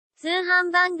通販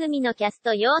番組のキャス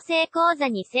ト養成講座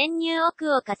に潜入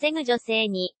億を稼ぐ女性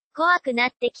に、怖くな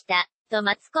ってきた。と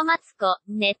マツコ、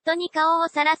ネットに顔を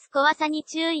晒す怖さに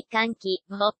注意喚起、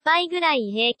おっぱいぐら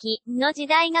い平気、の時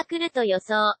代が来ると予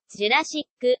想。ジュラシッ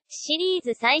ク、シリー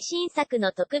ズ最新作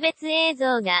の特別映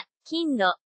像が、金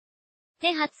土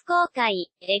で初公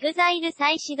開、エグザイル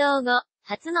再始動後、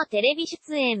初のテレビ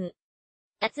出演。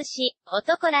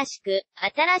男らしく、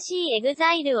新しいエグ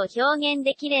ザイルを表現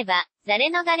できれば、ザ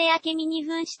レのガレ明美に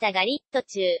扮したガリット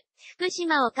中、福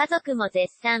島を家族も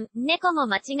絶賛、猫も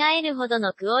間違えるほど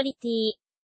のクオリティ。